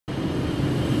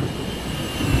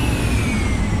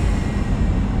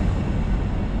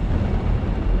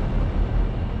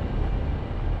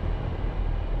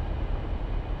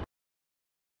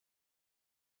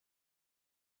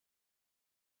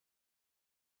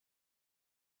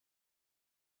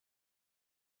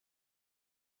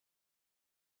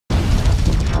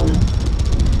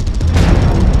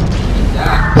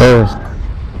He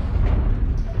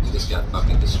just got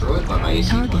fucking destroyed by my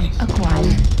Target AC-20s.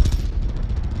 acquired.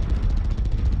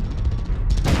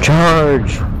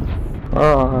 Charge!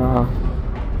 Yeah,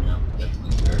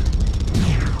 definitely fair.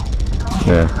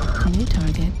 Yeah. New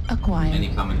target acquired. Any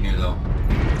coming here though.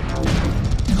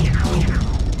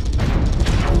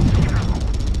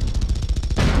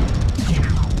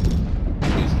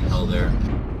 Using hell there.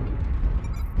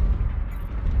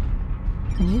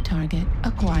 New target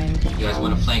acquired. You guys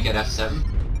want to flank at F7?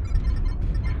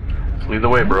 Lead the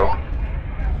way, bro.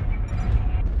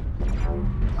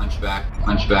 Punch back.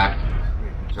 Punch back.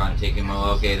 Trying to take him.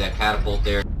 Oh, okay, that catapult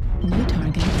there. New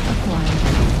target acquired.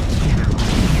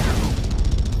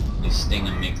 They sting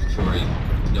him, make sure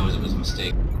he knows it was a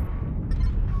mistake.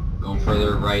 Going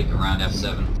further right around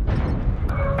F7.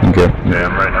 Okay. Yeah,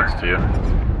 I'm right next to you.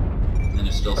 And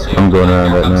there's still safe. I'm going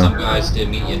around Here right come now. some guys to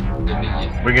meet you.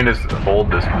 We can just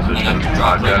hold this position. And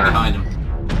drop right behind him.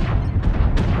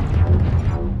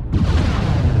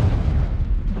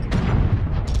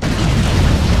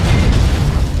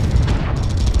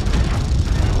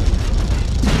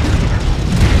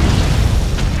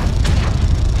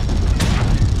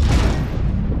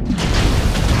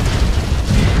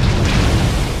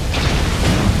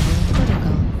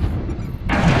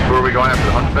 Who are we going after?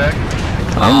 The hunchback?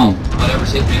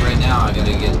 Whatever's hitting me right now, I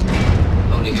gotta get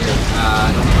loaded here.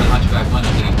 I don't know where the hunchback went.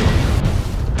 I think he broke.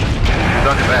 He's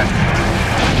on your back.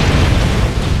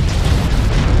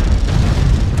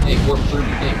 Hey, warp through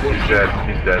me. Hey, warp He's through dead.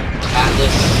 me. He's dead.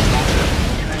 Atlas.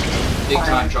 Big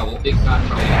time trouble. Big time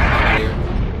trouble. Out here.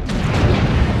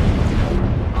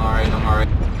 Alright, I'm alright.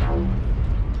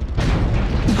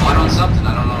 Caught on something.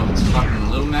 I don't know if it's a fucking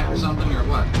little mech or something or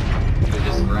what. Or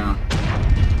just the ground.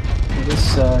 Well,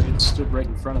 this dude stood right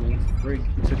in front of me. Brig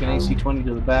took an AC-20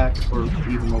 to the back, or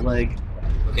even the leg.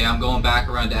 Okay, I'm going back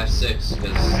around to F6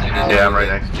 because Yeah, I'm right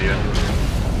next to you.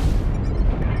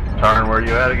 Tarn, where are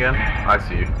you at again? I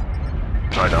see you.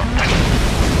 No, I don't.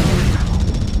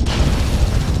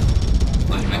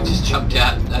 Like, I just jumped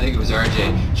out. I think it was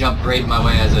RJ. Jumped right my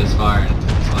way as I was firing.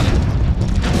 It's funny.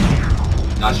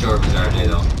 Not sure if it was RJ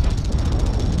though.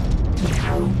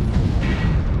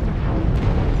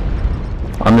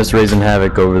 I'm just raising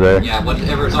havoc over there. Yeah,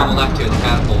 whatever's on the left here, the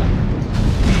catapult.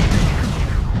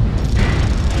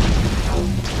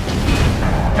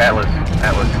 Atlas.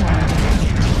 Atlas.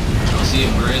 I don't see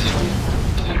him. Where is he?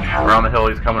 Around the hill.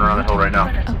 He's coming around the hill right now.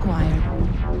 Acquired.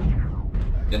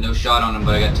 Got no shot on him,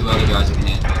 but I got two other guys who can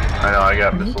hit. I know. I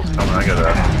got missiles coming. I got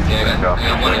Yeah, I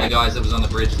got one of the guys that was on the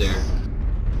bridge there.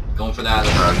 Going for that.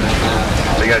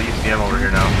 They got ECM over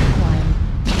here now.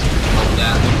 Go for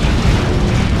that.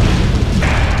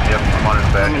 Yep, I'm on his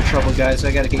I'm back. in trouble, guys.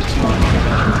 I gotta get you on.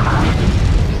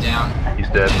 He's down. He's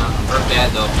dead. Down. Hurt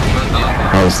bad though. Hurt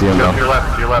bad. Oh, see him Go now. to your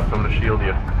left. To your left. I'm gonna shield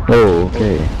you. Oh,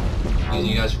 okay.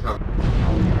 You guys are covered.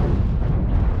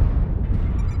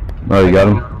 Oh, you got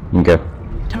him? Okay.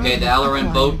 Okay, the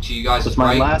LRN boat to you guys With is my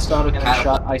right. last autocannon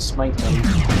shot, I smite them.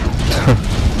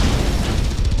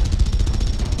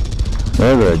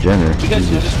 They're the Jenner. You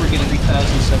guys notice we're getting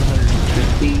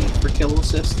 3,750 for kill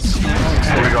assists now?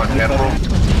 Where are we going? Catapult?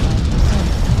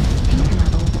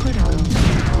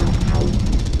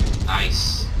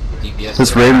 Nice. DPS.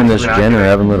 This Raven and this Jenner are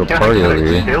having a little party over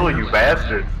here. Kill you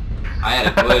bastard. I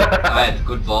had a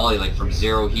good volley, like from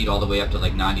 0 heat all the way up to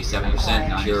like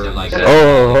 97%. Pure like.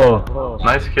 Oh.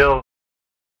 Nice kill.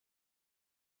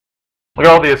 Look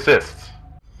at all the assists.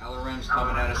 LRM's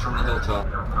coming at us from the hilltop.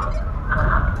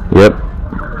 Yep.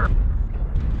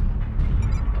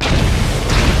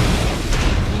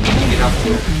 Get up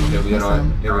here. Okay, we got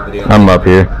everybody up. I'm up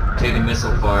here. Taking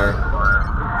missile fire. We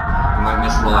might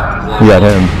miss block. You got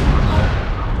him.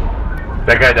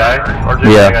 That guy die? Or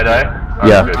did Yeah. that guy die? Oh,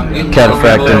 Yeah. good.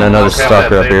 Cataphract and another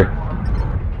stalker up here.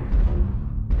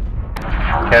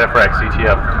 Cataphract,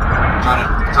 CTF. Trying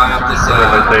to tie up this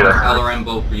Data. LRM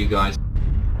boat for you guys.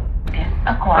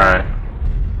 Alright.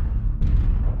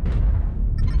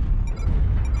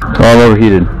 Oh, I'm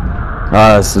overheated.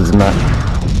 Ah, this is not.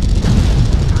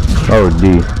 Oh,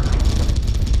 D.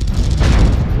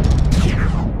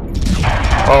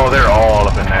 Oh, they're all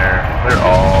up in there. They're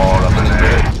all up in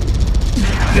there.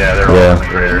 Yeah, they're all in the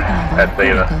crater. At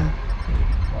Theta.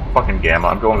 Fucking Gamma.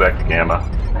 I'm going back to Gamma.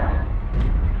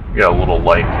 We got a little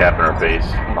light capping our base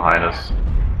behind us.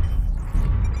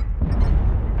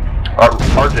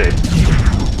 RJ,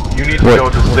 you need to What? go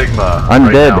to Sigma. I'm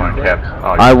right dead. now and cap. Oh,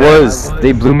 I you're dead. was.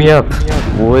 They blew me up.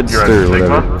 Woodster, You're at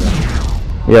whatever.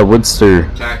 Sigma? Yeah,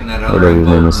 Woodster. Attacking that Whatever LRM his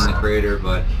name boat is. in the crater,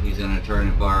 but he's gonna turn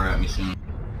and fire at me soon.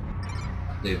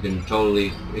 They've been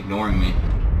totally ignoring me.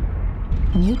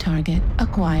 New target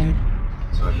acquired.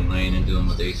 Sergeant Lane and doing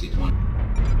with the AC-20.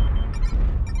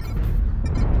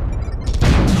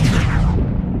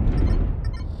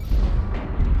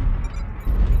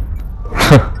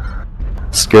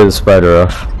 Scare the spider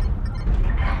off.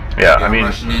 Yeah, I mean,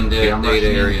 Rushing into data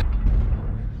area.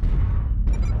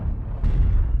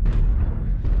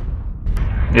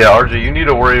 yeah, RJ, you need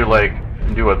to worry, like,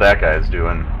 do what that guy's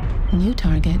doing. New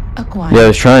target acquired. Yeah, I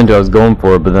was trying to, I was going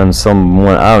for it, but then some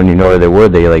went out and you know where they were,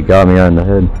 they like got me on the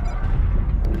head.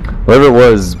 Whatever it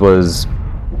was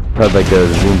had like a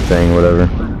zoom thing, whatever.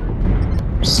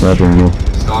 Sniping me.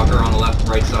 Stalker on the left,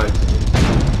 right side.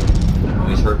 Oh,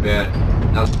 he's hurt bad.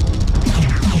 That was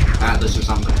Atlas or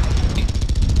something.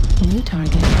 New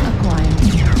target acquired.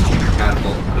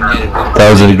 Catapult. Grenade it. That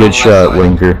was a Grenade good on the shot, left side.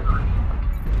 Winker.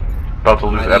 About to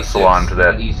lose Epsilon to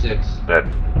that E6. that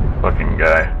fucking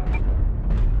guy.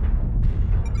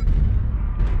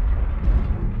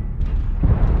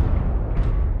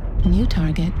 New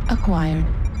target acquired.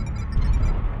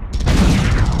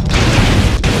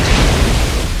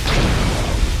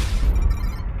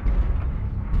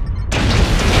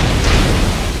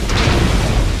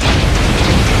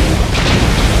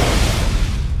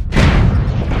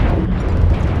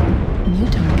 New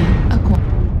target acquired.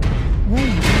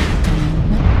 Warning.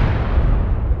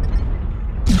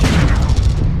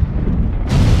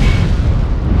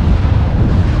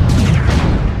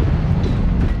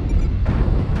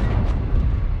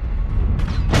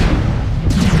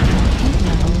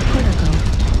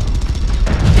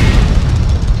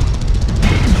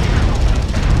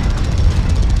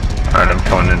 Alright, I'm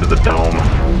coming into the dome.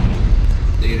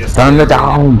 It's on the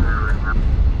dome!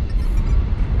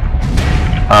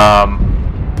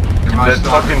 That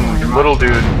fucking little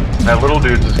dude, that little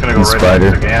dude's just gonna go right Spider.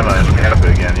 into Gamma and Canopy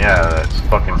again. Yeah, that's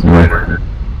fucking Spider.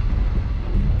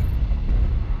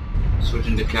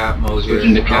 Switching to cap mode here.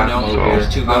 Switching to cap mode. There's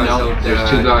two guys out. There's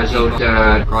two guys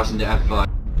out. Crossing to F5.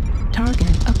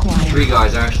 Target acquired. 3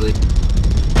 guys actually.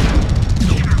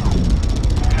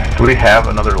 Do we have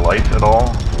another light at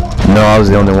all? No, I was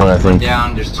the only one, I One think.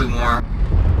 down. There's 2 more.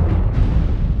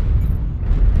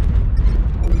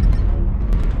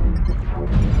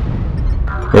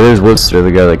 Yeah, there's Woodster,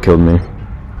 the guy that killed me.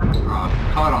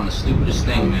 Caught on the stupidest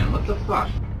thing, man. What the fuck?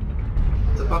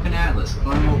 It's a fucking Atlas.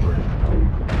 Climb over it.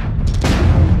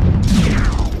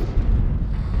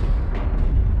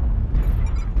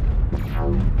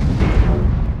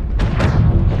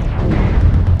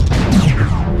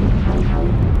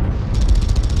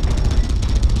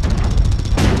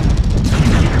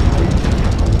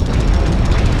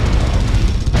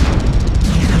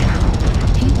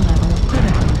 Heat level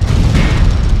critical.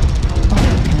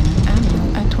 Autocannon ammo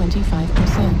at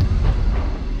 25%.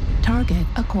 Target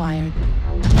acquired.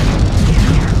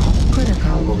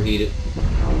 Critical. Overheat it.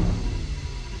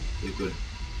 Get a good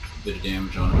bit of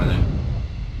damage on it, I think.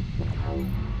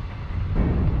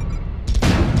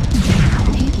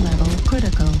 Heat level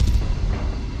critical.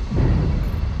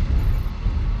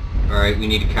 Alright, we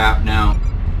need a cap now.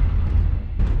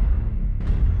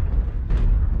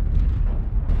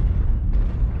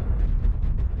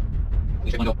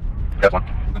 Please go. Got one.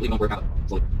 Please don't work out.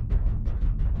 Slowly.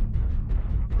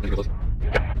 Very close.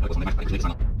 Very close. Nice. Nice.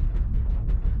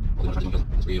 Nice.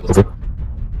 It's really close. I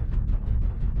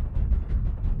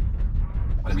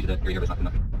didn't read that area, but it's not good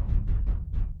enough.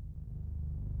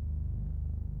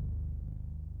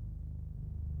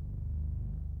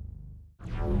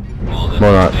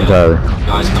 Well, not entirely.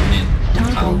 Guys coming in.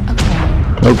 Target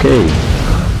acquired. Okay.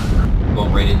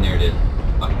 Going right in there to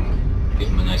fucking give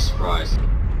him a nice surprise.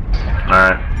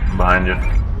 Alright, I'm behind you.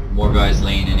 More guys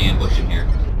laying in ambush in here.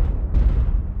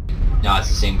 No, it's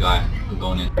the same guy. I'm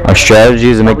going in. Our strategy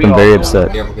is to make them very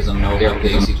upset. Careful because I'm no up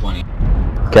the AC-20.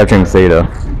 Capturing Theta.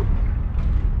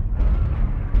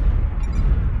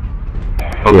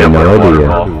 Okay, Yeah, I'm no gonna idea.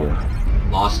 waterfall.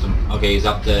 Lost him. Okay, he's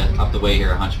up the way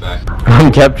here, hunchback.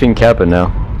 I'm capturing Kappa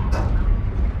now.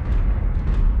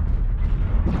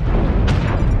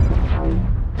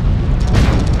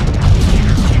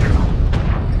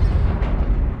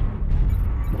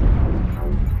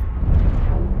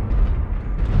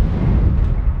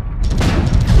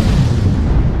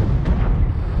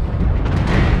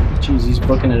 Jeez, he's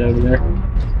booking it over there.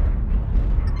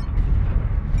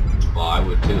 Well, I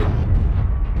would too.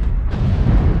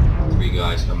 3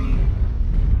 guys coming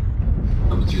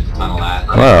through the tunnel at.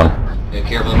 Wow. Yeah,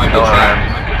 careful, there might be a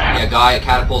trap. Yeah, guy,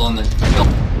 catapult on the hill.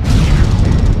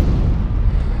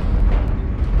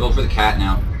 Go for the cat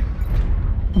now.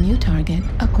 New target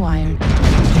acquired.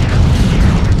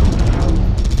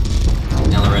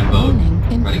 LRN boat.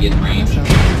 Warning, Try to get in range. missile.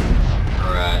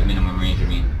 Or minimum range, I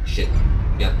mean. Shit.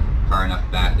 Get far enough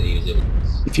back that he was able to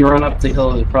If you run up the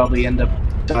hill, you'll probably end up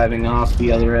diving off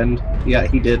the other end. Yeah,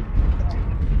 he did.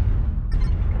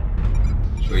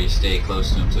 Where you stay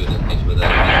close to him so he doesn't hit you with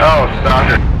that. Oh,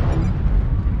 Dodger.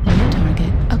 New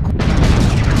target acquired.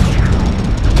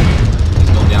 He's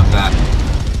going down fast.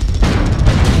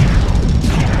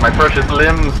 My precious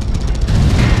limbs.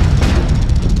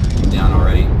 He's down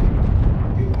already.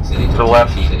 To the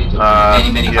left.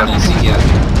 Many yeah. coming in CTF.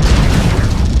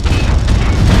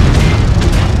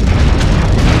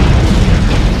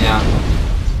 He's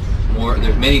down. More.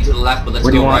 There's many to the left, but let's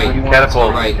go right.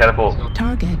 Catapult. Right. Catapult.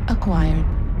 Target acquired.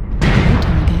 New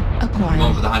target I'm going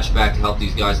acquired. for the hunchback to help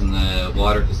these guys in the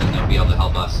water, because then they'll be able to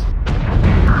help us.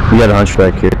 We got a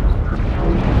hunchback here.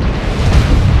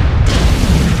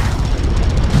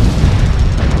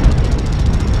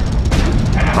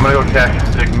 I'm gonna go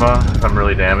attack Sigma. I'm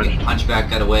really damaged. Hunchback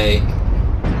got away.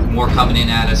 More coming in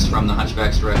at us from the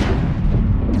hunchback's direction.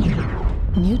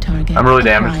 New target. I'm really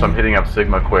damaged, so I'm acquired. hitting up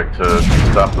Sigma quick to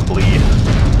stop the bleed.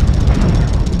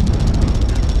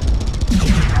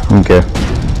 Okay.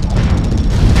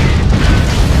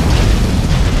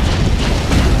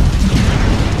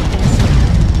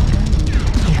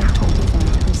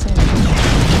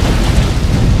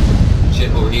 Shit,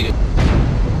 overheated.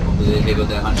 Hopefully they take out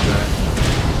that hunchback.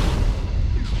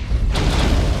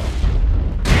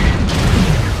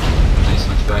 Nice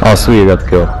hunchback. Oh, sweet, you got the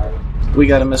kill. We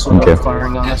got a missile Okay.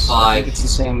 firing on us. I think it's the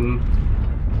same.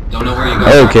 Don't know where you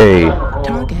guys Okay.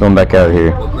 Target. Going back out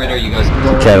here. What grid are you guys?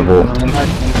 Catapult.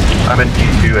 I'm in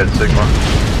D2 at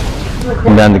Sigma.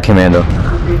 I'm down to commando.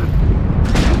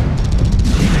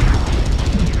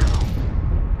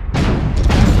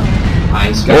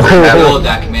 Nice. Oh. I killed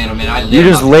that commando, man. I lit You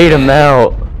just up laid that. him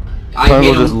out. I Triangle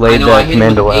hit him. just laid I know, that I hit him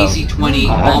commando with out. AC-20,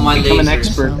 all my I've become an lasers.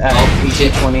 expert at Oh,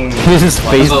 shit. AC-20. He just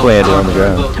face planted on the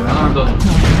ground.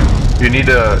 We need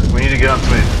to get on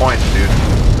some of these points, dude.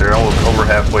 They're almost over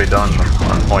halfway done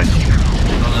on points.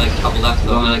 Only like a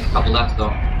couple left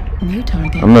though. New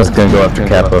target. I'm just gonna go after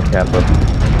Kappa.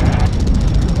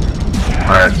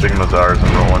 Alright, Sigma's ours,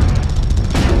 I'm rolling.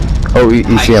 Oh,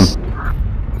 ECM.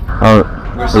 Oh,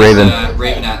 Where's Raven. this,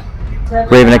 Raven at?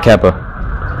 Raven at Kappa.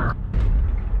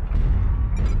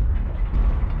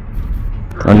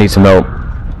 I need some help.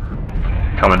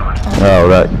 Coming. Oh,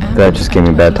 that just gave me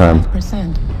a bad time.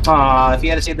 25%. Aw, if he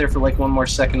had stayed there for like one more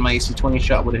second, my AC-20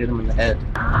 shot would have hit him in the head.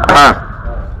 Ah!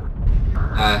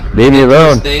 Leave me Get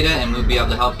alone. this data and we'll be able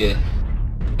to help you.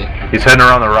 He's heading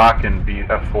around the rock in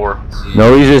F4.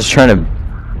 No, he's just trying to...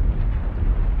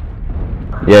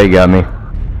 Yeah, he got me.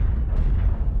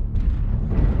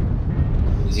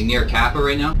 Is he near Kappa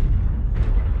right now?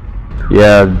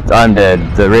 Yeah, I'm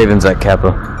dead. The Raven's at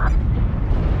Kappa.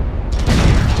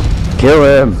 Kill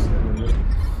him!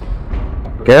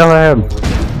 Kill him!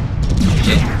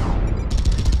 Shit.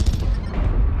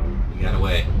 He got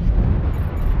away.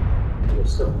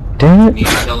 Dang Need it!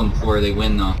 to kill him before they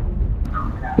win though.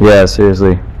 Yeah,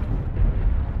 seriously.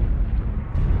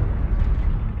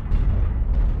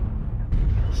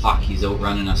 Fuck, he's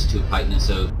outrunning us too, fighting us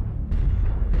out.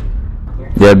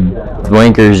 Yeah,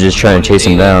 Wanker's just trying to chase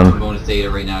him I'm down. going to Theta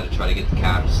right now to try to get the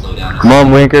cap to slow down. Come on,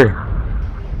 Wanker!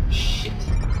 Shit.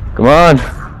 Come on!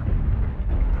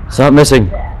 Stop missing!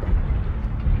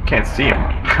 Can't see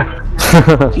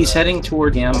him. He's heading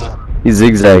toward Gamma. He's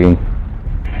zigzagging.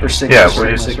 Or Sigma. Yeah,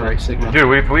 sorry, we- Sigma.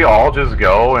 Dude, if we all just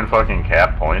go and fucking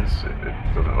cap points, it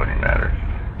doesn't fucking matter.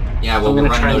 Yeah, well, I'm we're gonna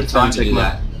running try out and of time to do Sigma.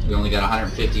 that. We only got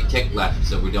 150 tick left,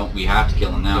 so we have to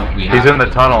kill him now. He's in the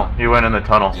tunnel. He went in the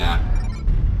tunnel. Yeah.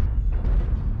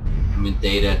 I'm in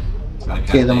Theta. Gotta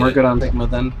Okay, cut then we're Theta. good on Sigma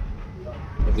then.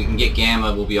 If we can get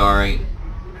Gamma, we'll be alright.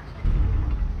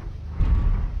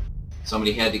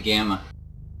 Somebody head to Gamma.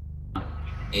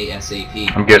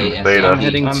 ASAP. I'm getting ASAP. Theta. I'm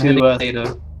heading to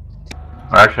Theta.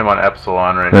 Actually, I'm on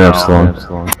Epsilon right Yeah, now.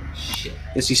 Epsilon. Shit.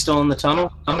 Is he still in the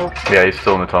tunnel? Yeah, he's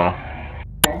still in the tunnel.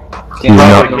 Okay, He's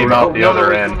I'll not- go came right- out the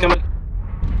other end. come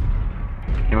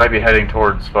on. He might be heading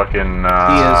towards fucking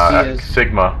He is.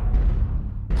 Sigma.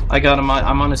 I got him.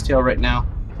 I'm on his tail right now.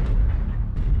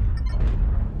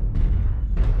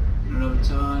 No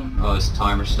time. Oh, his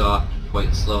timer stopped.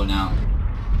 Quite slow now.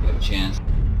 We have a chance.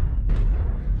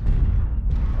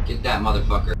 Get that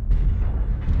motherfucker.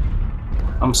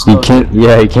 I'm He slow. can't.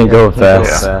 Yeah, he can't go Yeah.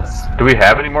 fast. Do we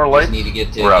have any more lights? Just need to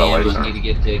get to We're out of Gamma. lights, huh? Need to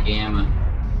get to Gamma.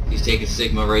 He's taking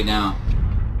Sigma right now.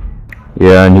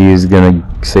 Yeah, and he's gonna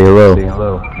say hello.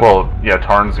 Well, yeah,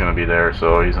 Tarn's gonna be there,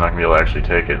 so he's not gonna be able to actually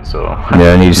take it. So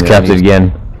Yeah, and he just capped it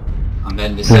again. I'm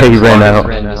heading to Yeah, Sigma. he ran out.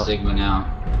 I'm heading to Sigma now.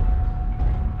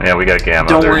 yeah, we got Gamma.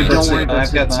 Don't there. worry Don't about worry Sigma.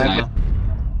 I've got Sigma.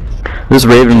 This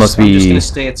Raven must I'm just be. gonna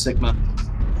stay at Sigma.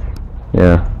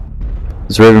 Yeah.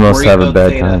 This Raven must Worry have a about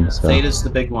bad Theta. time. So. Theta's the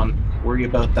big one. Worry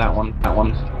about that one. That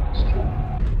one.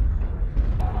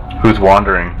 Who's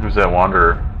wandering? Who's that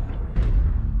wanderer?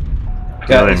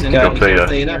 Guys, Chameleon, go Theta.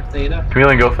 Theta.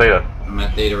 Chameleon, go Theta. I'm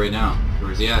at Theta right now.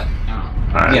 Where's he at?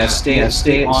 Oh. Alright. Yeah, stay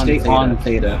on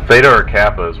Theta. Theta or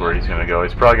Kappa is where he's gonna go.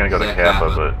 He's probably gonna go to Yeah, Kappa,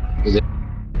 Kappa. but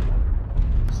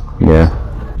Yeah.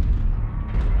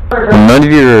 None of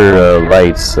your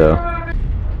lights, so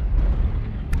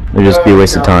it'd just be a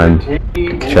waste of time.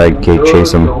 Try to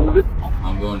chase him.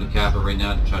 I'm going to Kappa right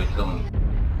now to try to kill him.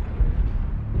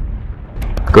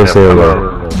 Go yeah, say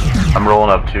hello. I'm rolling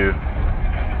up too.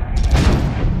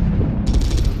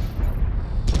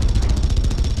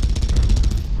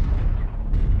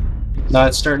 No,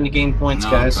 it's starting to gain points,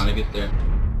 No, guys. I'm trying to get there.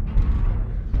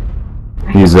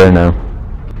 He's there now.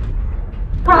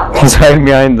 He's hiding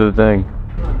behind the thing.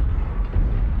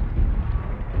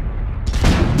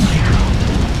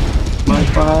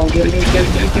 Come on, get it.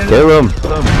 Kill him.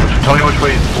 Tell me which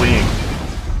way he's fleeing.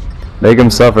 Make him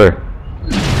suffer.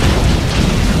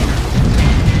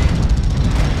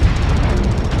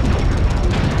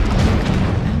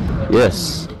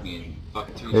 Yes.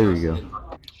 There we go.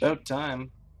 About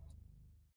time.